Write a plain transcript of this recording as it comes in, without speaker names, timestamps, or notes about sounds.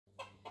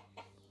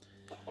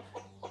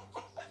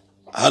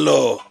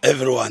Hello,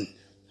 everyone.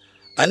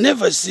 I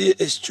never see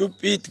a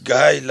stupid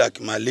guy like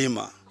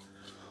Malema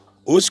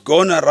who's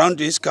going around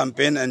his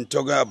campaign and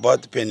talking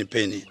about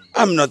penny.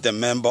 I'm not a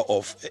member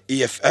of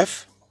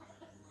EFF.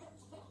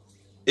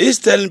 He's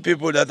telling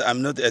people that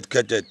I'm not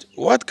educated.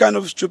 What kind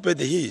of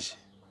stupid he is?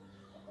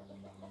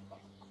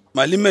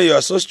 Malema, you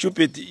are so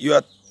stupid. You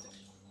are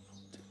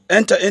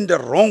enter in the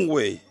wrong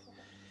way.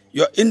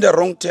 You are in the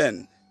wrong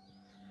turn.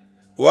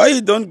 Why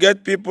you don't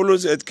get people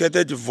who's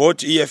educated to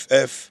vote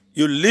EFF?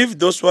 You leave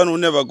those one who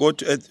never go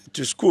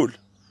to school.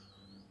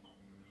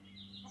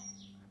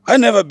 I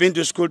never been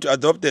to school to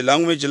adopt a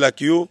language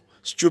like you.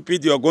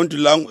 Stupid, you are going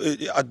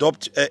to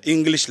adopt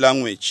English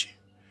language.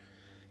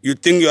 You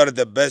think you are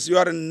the best. You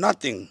are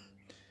nothing.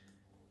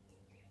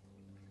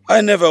 I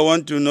never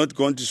want to not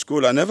go to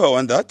school. I never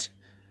want that.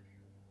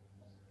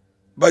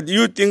 But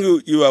you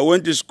think you are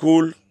going to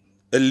school,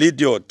 a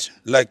idiot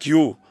like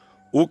you,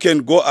 who can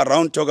go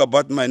around talk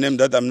about my name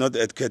that I'm not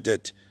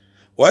educated.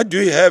 What do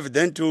you have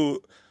then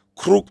to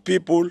crook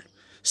people,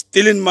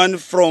 stealing money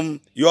from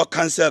your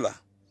councillor?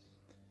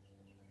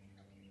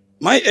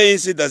 My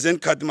ANC doesn't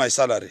cut my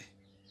salary.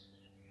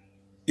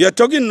 You're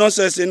talking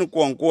nonsense in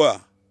Kwankwa.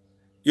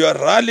 Your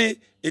rally,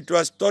 it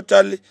was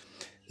totally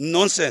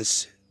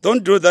nonsense.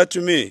 Don't do that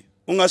to me.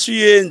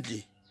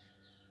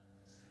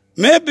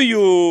 Maybe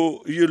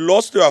you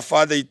lost your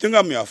father. You think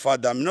I'm your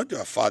father. I'm not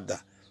your father.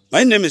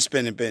 My name is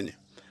Penny.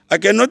 I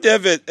cannot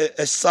have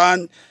a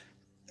son,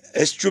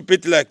 a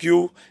stupid like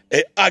you,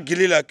 a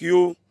ugly like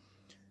you.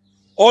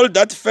 All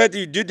that fat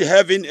you did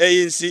have in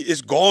ANC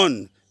is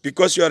gone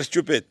because you are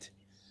stupid.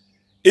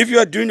 If you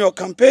are doing your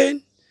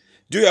campaign,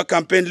 do your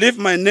campaign. Leave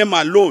my name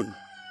alone.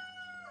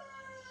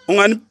 I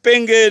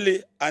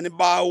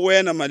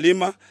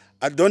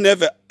don't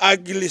have an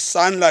ugly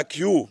son like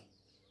you.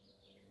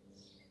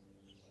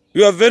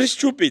 You are very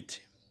stupid.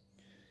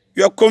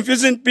 You are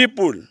confusing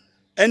people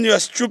and you are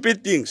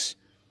stupid things.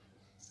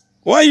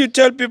 Why you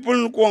tell people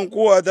in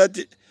Kwankwa that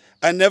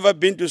I never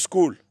been to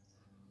school?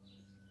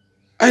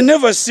 I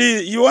never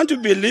see. You want to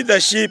be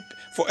leadership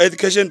for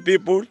education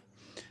people?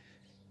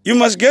 You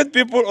must get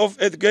people of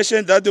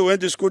education that they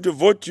went to school to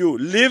vote you.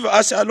 Leave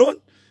us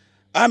alone.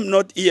 I'm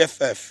not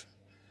EFF.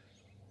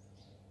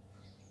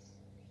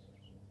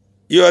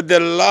 You are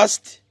the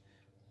last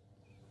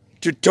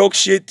to talk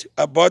shit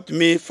about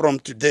me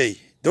from today.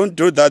 Don't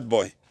do that,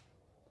 boy.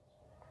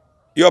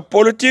 Your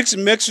politics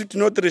makes you to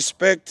not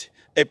respect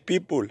a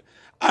people.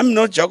 I'm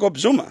not Jacob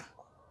Zuma.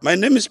 My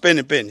name is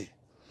Penny.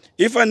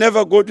 If I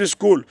never go to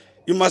school,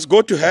 you must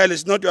go to hell.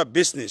 It's not your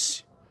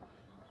business.